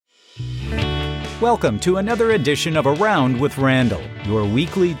Welcome to another edition of Around with Randall, your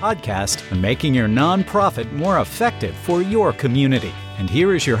weekly podcast on making your nonprofit more effective for your community. And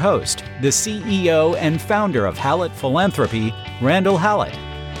here is your host, the CEO and founder of Hallett Philanthropy, Randall Hallett.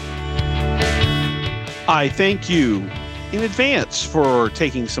 I thank you in advance for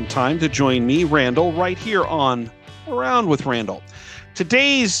taking some time to join me, Randall, right here on Around with Randall.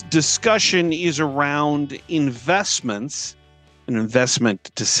 Today's discussion is around investments and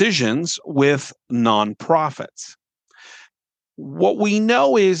investment decisions with nonprofits. What we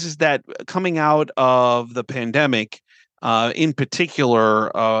know is that coming out of the pandemic, in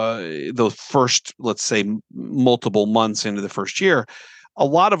particular, the first, let's say, multiple months into the first year, a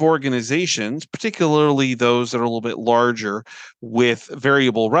lot of organizations, particularly those that are a little bit larger with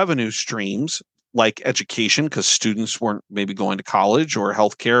variable revenue streams, like education, because students weren't maybe going to college, or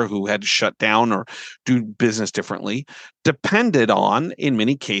healthcare, who had to shut down or do business differently, depended on, in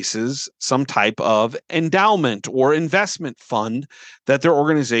many cases, some type of endowment or investment fund that their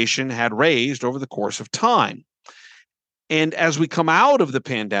organization had raised over the course of time. And as we come out of the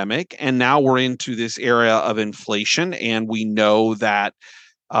pandemic, and now we're into this area of inflation, and we know that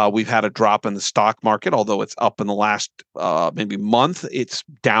we've had a drop in the stock market, although it's up in the last maybe month. It's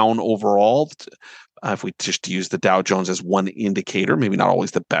down overall. If we just use the Dow Jones as one indicator, maybe not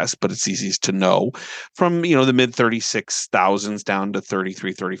always the best, but it's easiest to know, from the mid 36,000s down to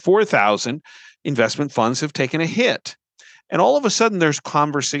 33, 34,000, investment funds have taken a hit. And all of a sudden, there's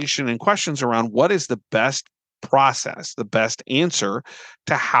conversation and questions around what is the best process, the best answer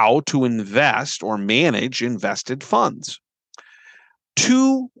to how to invest or manage invested funds.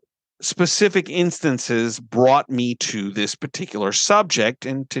 Two specific instances brought me to this particular subject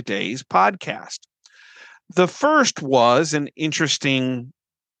in today's podcast. The first was an interesting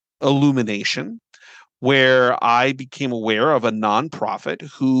illumination where I became aware of a nonprofit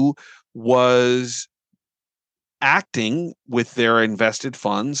who was acting with their invested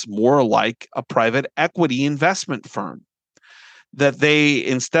funds more like a private equity investment firm. That they,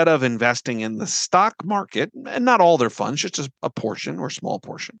 instead of investing in the stock market, and not all their funds, just a portion or small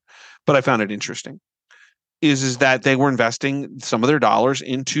portion, but I found it interesting, is that they were investing some of their dollars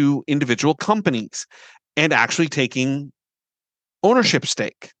into individual companies and actually taking ownership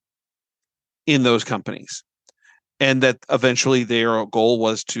stake in those companies. And that eventually their goal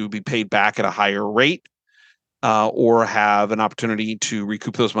was to be paid back at a higher rate, or have an opportunity to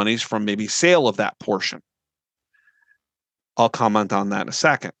recoup those monies from maybe sale of that portion. I'll comment on that in a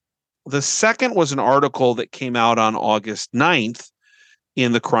second. The second was an article that came out on August 9th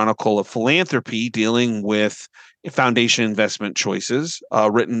in the Chronicle of Philanthropy, dealing with foundation investment choices,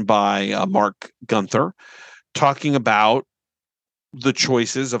 written by Mark Gunther, talking about the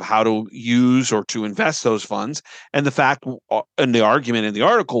choices of how to use or to invest those funds. And the fact, and the argument in the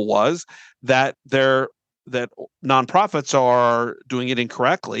article was that that nonprofits are doing it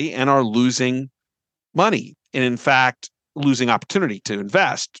incorrectly and are losing money. And in fact, losing opportunity to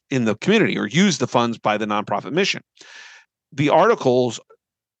invest in the community or use the funds by the nonprofit mission. The article's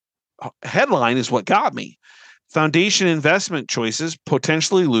headline is what got me. Foundation investment choices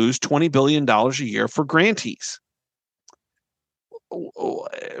potentially lose $20 billion a year for grantees.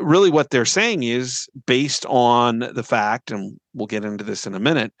 Really what they're saying is, based on the fact, and we'll get into this in a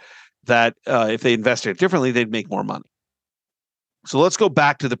minute, that if they invested differently, they'd make more money. So let's go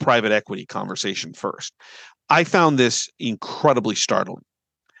back to the private equity conversation first. I found this incredibly startling.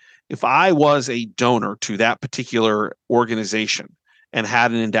 If I was a donor to that particular organization and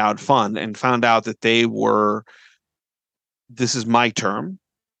had an endowed fund and found out that they were, this is my term,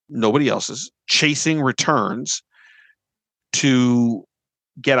 nobody else's, chasing returns to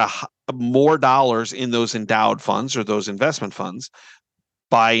get more dollars in those endowed funds or those investment funds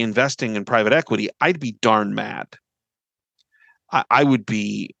by investing in private equity, I'd be darn mad. I would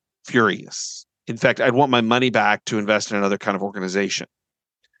be furious. In fact, I'd want my money back to invest in another kind of organization.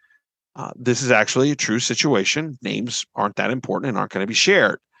 This is actually a true situation. Names aren't that important and aren't going to be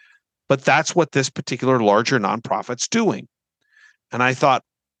shared. But that's what this particular larger nonprofit's doing. And I thought,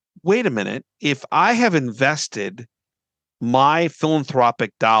 wait a minute, if I have invested my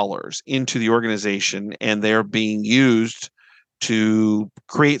philanthropic dollars into the organization and they're being used to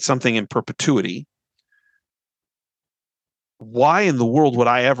create something in perpetuity, why in the world would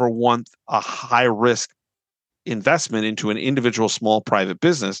I ever want a high risk investment into an individual small private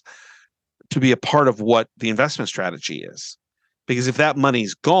business to be a part of what the investment strategy is? Because if that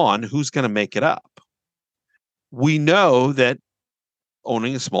money's gone, who's going to make it up? We know that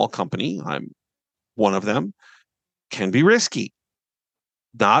owning a small company, I'm one of them, can be risky.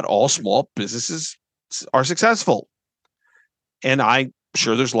 Not all small businesses are successful. And I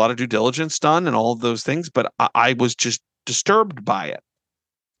sure there's a lot of due diligence done and all of those things, but I was just disturbed by it.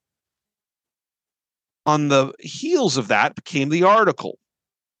 On the heels of that came the article.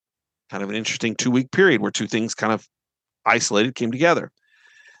 Kind of an interesting 2-week period where two things kind of isolated came together.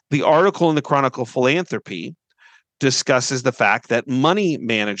 The article in the Chronicle of Philanthropy discusses the fact that money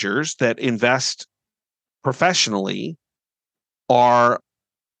managers that invest professionally are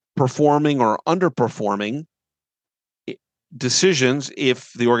performing or underperforming decisions.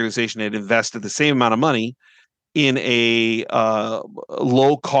 If the organization had invested the same amount of money in a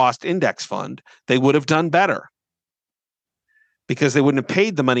low-cost index fund, they would have done better because they wouldn't have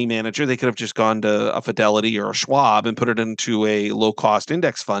paid the money manager. They could have just gone to a Fidelity or a Schwab and put it into a low-cost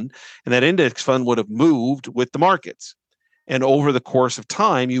index fund, and that index fund would have moved with the markets. And over the course of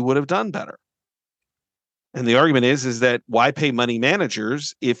time, you would have done better. And the argument is that why pay money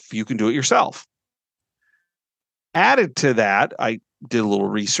managers if you can do it yourself? Added to that, I did a little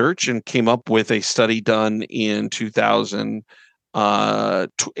research and came up with a study done in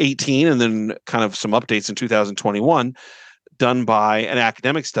 2018 and then kind of some updates in 2021 done by an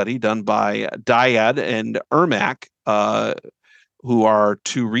academic study done by Dyad and Ermac, who are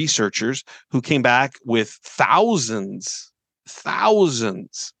two researchers who came back with thousands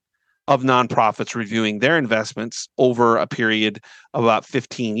of nonprofits reviewing their investments over a period of about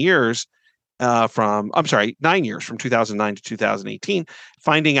 15 years. 9 years, from 2009 to 2018,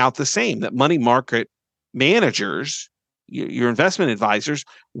 finding out the same, that money market managers, your investment advisors,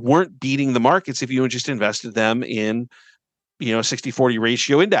 weren't beating the markets if you just invested them in, 60-40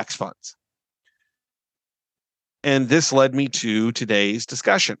 ratio index funds. And this led me to today's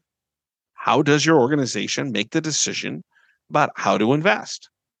discussion. How does your organization make the decision about how to invest?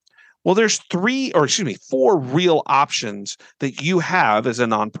 Well, there's 4 real options that you have as a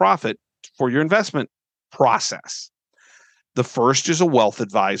nonprofit for your investment process. The first is a wealth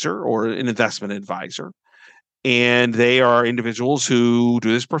advisor or an investment advisor, and they are individuals who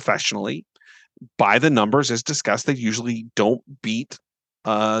do this professionally. By the numbers, as discussed, they usually don't beat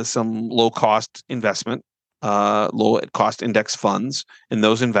some low-cost investment, low-cost index funds in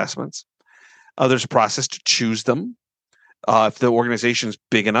those investments. There's a process to choose them. If the organization is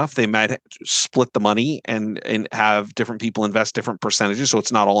big enough, they might split the money and have different people invest different percentages, so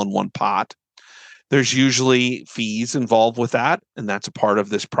it's not all in one pot. There's usually fees involved with that, and that's a part of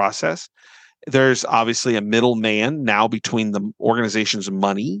this process. There's obviously a middleman now between the organization's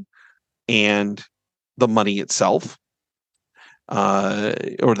money and the money itself, or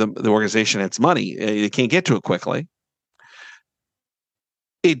the organization and its money. They can't get to it quickly.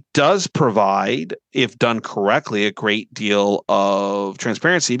 It does provide, if done correctly, a great deal of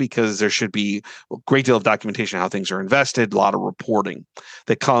transparency because there should be a great deal of documentation of how things are invested, a lot of reporting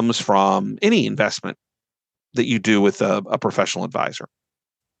that comes from any investment that you do with a professional advisor.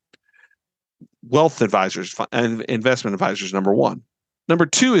 Wealth advisors and investment advisors, number one. Number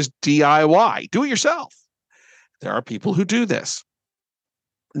two is DIY, do it yourself. There are people who do this.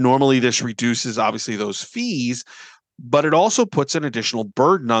 Normally, this reduces, obviously, those fees, but it also puts an additional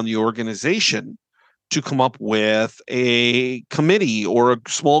burden on the organization to come up with a committee or a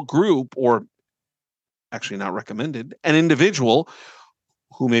small group, or actually not recommended, an individual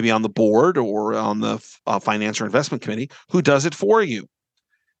who may be on the board or on the finance or investment committee who does it for you.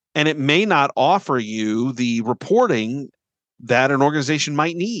 And it may not offer you the reporting that an organization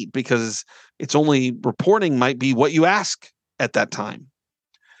might need because it's only reporting might be what you ask at that time.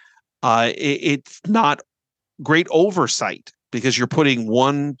 It's not great oversight because you're putting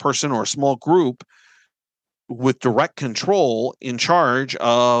one person or a small group with direct control in charge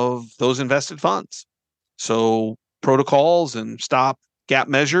of those invested funds. So protocols and stop-gap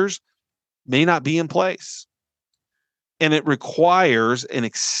measures may not be in place. And it requires an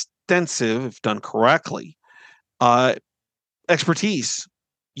extensive, if done correctly, expertise.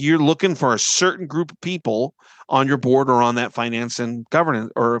 You're looking for a certain group of people on your board or on that finance and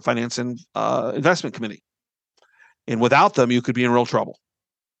governance or finance and investment committee. And without them, you could be in real trouble.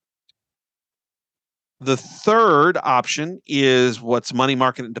 The third option is what's money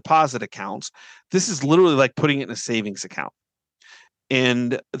market and deposit accounts. This is literally like putting it in a savings account.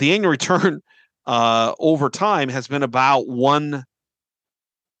 And the annual return over time has been about 1/10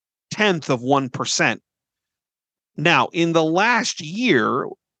 of 1%. Now, in the last year,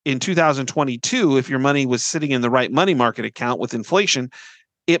 in 2022, if your money was sitting in the right money market account with inflation,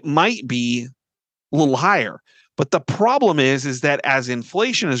 it might be a little higher. But the problem is that as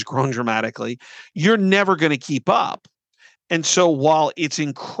inflation has grown dramatically, you're never going to keep up. And so while it's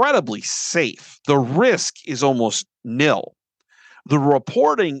incredibly safe, the risk is almost nil. The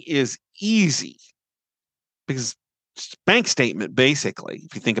reporting is easy because bank statement, basically,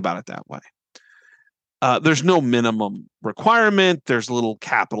 if you think about it that way. There's no minimum requirement. There's little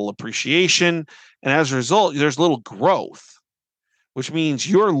capital appreciation. And as a result, there's little growth, which means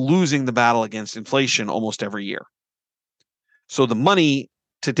you're losing the battle against inflation almost every year. So the money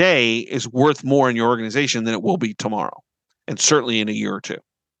today is worth more in your organization than it will be tomorrow, and certainly in a year or two.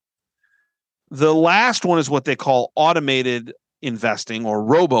 The last one is what they call automated investing or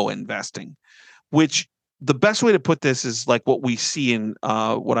robo-investing, which the best way to put this is like what we see in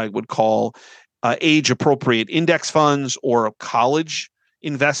what I would call age-appropriate index funds or college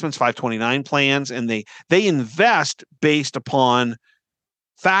investments, 529 plans, and they invest based upon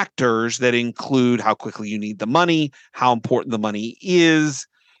factors that include how quickly you need the money, how important the money is,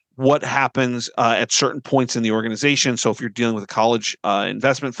 what happens at certain points in the organization. So if you're dealing with a college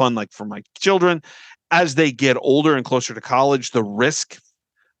investment fund, like for my children, as they get older and closer to college, the risk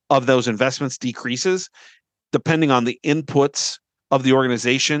of those investments decreases. Depending on the inputs of the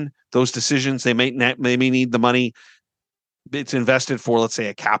organization, those decisions, they may need the money. It's invested for, let's say,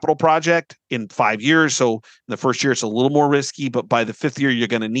 a capital project in 5 years. So in the first year, it's a little more risky, but by the fifth year, you're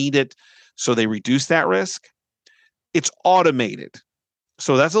going to need it. So they reduce that risk. It's automated.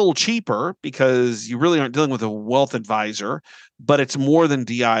 So that's a little cheaper because you really aren't dealing with a wealth advisor, but it's more than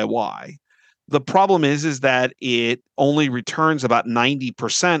DIY. The problem is that it only returns about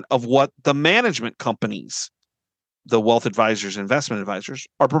 90% of what the management companies, the wealth advisors, investment advisors,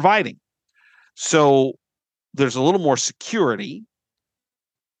 are providing. So there's a little more security.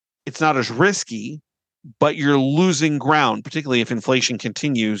 It's not as risky, but you're losing ground, particularly if inflation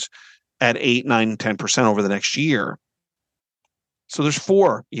continues at 8, 9, 10% over the next year. So there's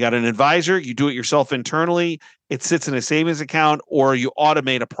 4. You got an advisor, you do it yourself internally, it sits in a savings account, or you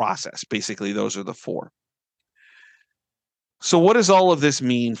automate a process. Basically, those are the 4. So what does all of this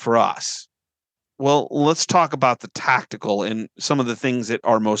mean for us? Well, let's talk about the tactical and some of the things that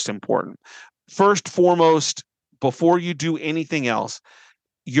are most important. First, foremost, before you do anything else,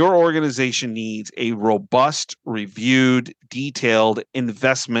 your organization needs a robust, reviewed, detailed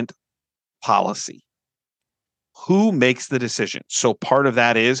investment policy. Who makes the decision? So part of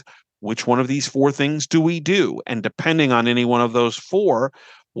that is, which one of these 4 things do we do? And depending on any one of those 4,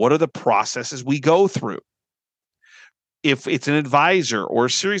 what are the processes we go through? If it's an advisor or a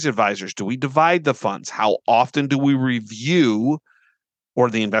series of advisors, do we divide the funds? How often do we review,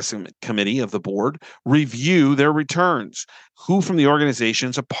 or the investment committee of the board, review their returns? Who from the organization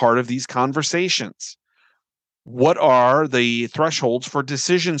is a part of these conversations? What are the thresholds for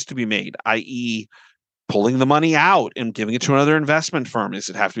decisions to be made, i.e., pulling the money out and giving it to another investment firm? Does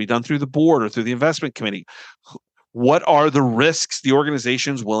it have to be done through the board or through the investment committee? What are the risks the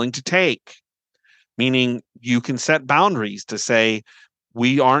organization is willing to take? Meaning you can set boundaries to say,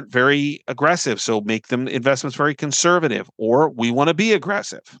 we aren't very aggressive, so make them investments very conservative, or we want to be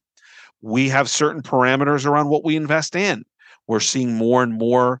aggressive. We have certain parameters around what we invest in. We're seeing more and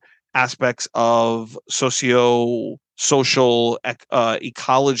more aspects of social,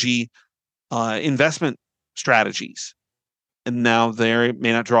 ecology investment strategies. And now they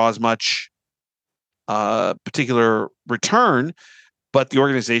may not draw as much particular return, but the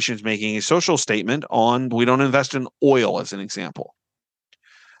organization is making a social statement on, we don't invest in oil, as an example.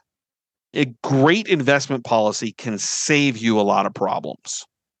 A great investment policy can save you a lot of problems.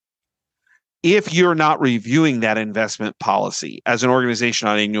 If you're not reviewing that investment policy as an organization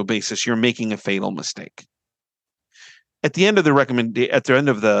on an annual basis, you're making a fatal mistake. At the end of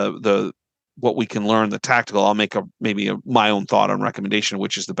the what we can learn, the tactical, I'll make my own thought on recommendation,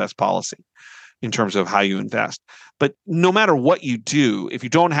 which is the best policy in terms of how you invest. But no matter what you do, if you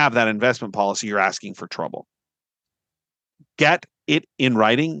don't have that investment policy, you're asking for trouble. Get it in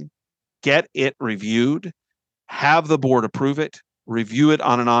writing, get it reviewed, have the board approve it, review it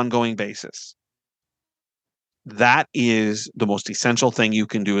on an ongoing basis. That is the most essential thing you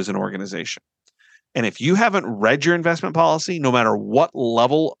can do as an organization. And if you haven't read your investment policy, no matter what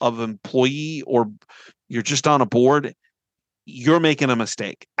level of employee or you're just on a board, you're making a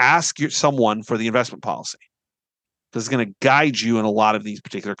mistake. Ask someone for the investment policy. This is going to guide you in a lot of these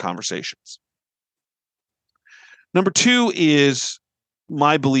particular conversations. Number 2 is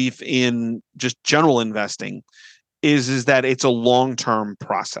my belief in just general investing is that it's a long-term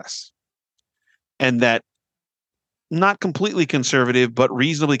process, and that not completely conservative, but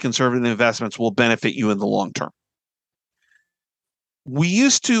reasonably conservative investments will benefit you in the long term. We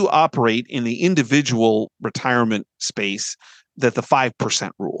used to operate in the individual retirement space, that the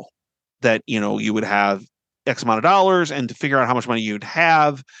 5% rule, that, you would have X amount of dollars, and to figure out how much money you'd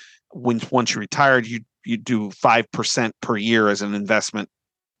have once you retired, you do 5% per year as an investment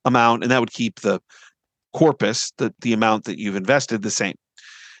amount, and that would keep the corpus, the amount that you've invested, the same.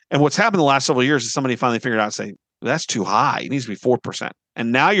 And what's happened the last several years is somebody finally figured out, say, that's too high. It needs to be 4%.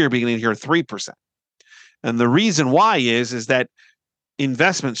 And now you're beginning to hear 3%. And the reason why is that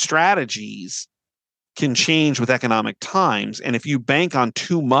investment strategies can change with economic times. And if you bank on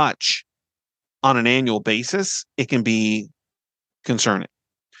too much on an annual basis, it can be concerning.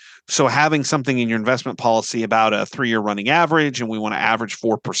 So having something in your investment policy about a 3-year running average, and we want to average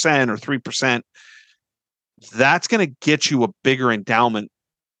 4% or 3%, that's going to get you a bigger endowment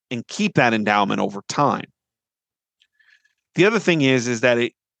and keep that endowment over time. The other thing is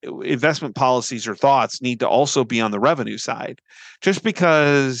that investment policies or thoughts need to also be on the revenue side. Just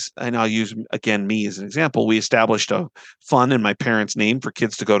because, and I'll use, again, me as an example, we established a fund in my parents' name for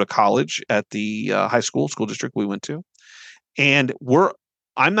kids to go to college at the school district we went to. And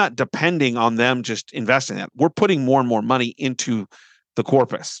I'm not depending on them just investing that. We're putting more and more money into the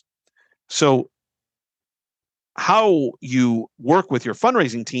corpus. So how you work with your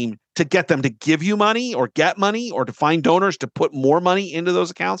fundraising team to get them to give you money or get money or to find donors to put more money into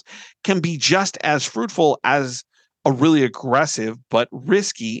those accounts can be just as fruitful as a really aggressive but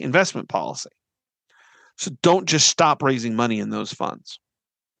risky investment policy. So don't just stop raising money in those funds.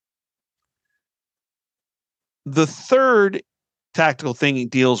 The third tactical thing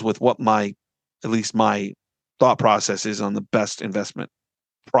deals with what at least my thought process is on the best investment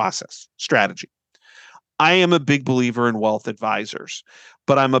process strategy. I am a big believer in wealth advisors,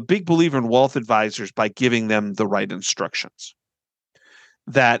 but I'm a big believer in wealth advisors by giving them the right instructions.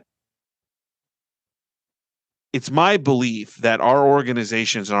 That it's my belief that our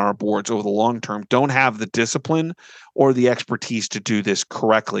organizations and our boards over the long term don't have the discipline or the expertise to do this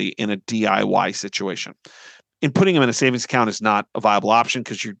correctly in a DIY situation. And putting them in a savings account is not a viable option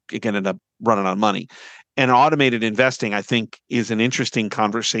because you're going to end up running out of money. And automated investing, I think, is an interesting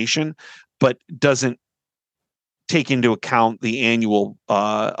conversation, but doesn't take into account the annual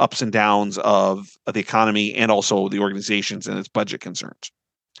ups and downs of the economy and also the organizations and its budget concerns.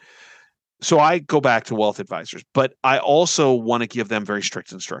 So I go back to wealth advisors, but I also want to give them very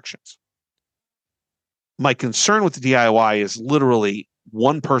strict instructions. My concern with the DIY is literally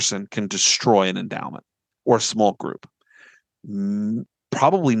one person can destroy an endowment or a small group.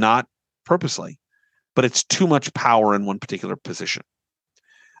 Probably not purposely, but it's too much power in one particular position.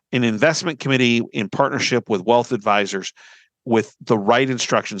 An investment committee in partnership with wealth advisors with the right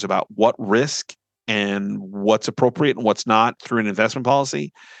instructions about what risk and what's appropriate and what's not through an investment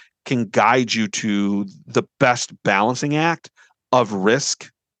policy can guide you to the best balancing act of risk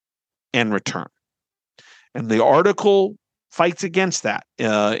and return. And the article fights against that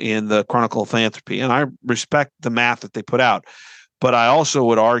in the Chronicle of Philanthropy. And I respect the math that they put out. But I also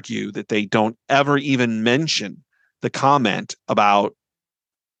would argue that they don't ever even mention the comment about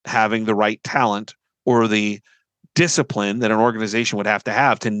having the right talent or the discipline that an organization would have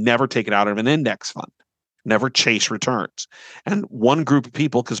to never take it out of an index fund, never chase returns. And one group of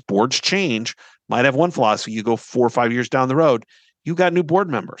people, because boards change, might have one philosophy. You go 4 or 5 years down the road, you got new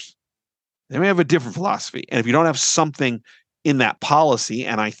board members. They may have a different philosophy. And if you don't have something in that policy,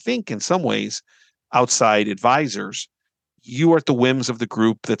 and I think in some ways outside advisors, you are at the whims of the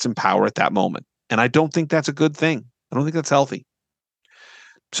group that's in power at that moment. And I don't think that's a good thing. I don't think that's healthy.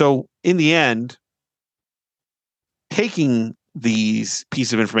 So in the end, taking these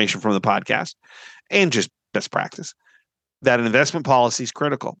pieces of information from the podcast and just best practice, that an investment policy is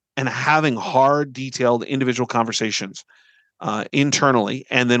critical, and having hard, detailed individual conversations internally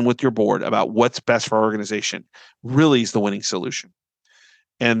and then with your board about what's best for our organization really is the winning solution.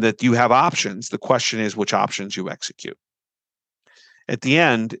 And that you have options. The question is which options you execute. At the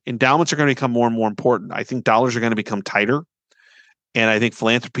end, endowments are going to become more and more important. I think dollars are going to become tighter. And I think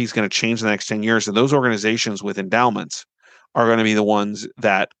philanthropy is going to change in the next 10 years. And those organizations with endowments are going to be the ones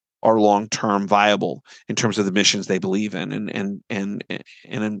that are long-term viable in terms of the missions they believe in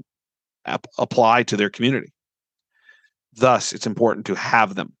and apply to their community. Thus, it's important to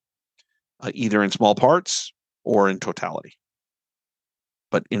have them either in small parts or in totality.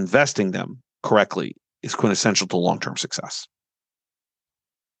 But investing them correctly is quintessential to long-term success.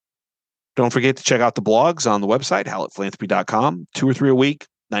 Don't forget to check out the blogs on the website, hallettphilanthropy.com, 2 or 3 a week,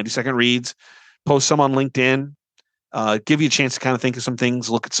 90-second reads, post some on LinkedIn, give you a chance to kind of think of some things,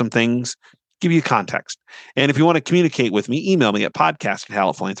 look at some things, give you context. And if you want to communicate with me, email me at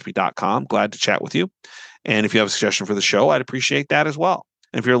podcast@hallettphilanthropy.com. Glad to chat with you. And if you have a suggestion for the show, I'd appreciate that as well.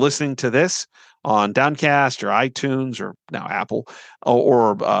 And if you're listening to this on Downcast or iTunes or now Apple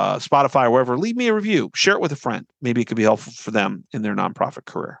or Spotify or wherever, leave me a review. Share it with a friend. Maybe it could be helpful for them in their nonprofit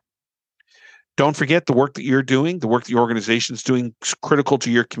career. Don't forget the work that you're doing, the work that your organization is doing is critical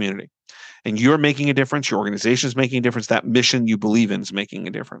to your community. And you're making a difference. Your organization is making a difference. That mission you believe in is making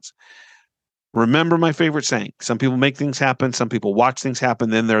a difference. Remember my favorite saying, some people make things happen. Some people watch things happen.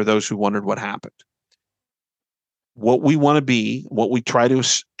 Then there are those who wondered what happened. What we want to be, what we try to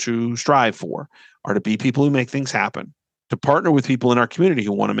strive for, are to be people who make things happen, to partner with people in our community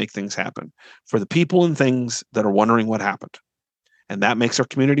who want to make things happen, for the people and things that are wondering what happened. And that makes our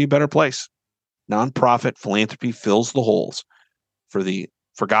community a better place. Nonprofit philanthropy fills the holes for the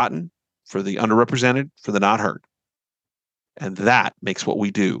forgotten, for the underrepresented, for the not heard. And that makes what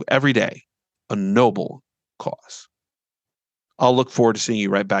we do every day a noble cause. I'll look forward to seeing you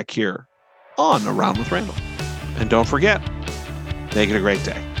right back here on Around with Randall. And don't forget, make it a great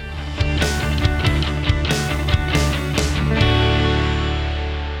day.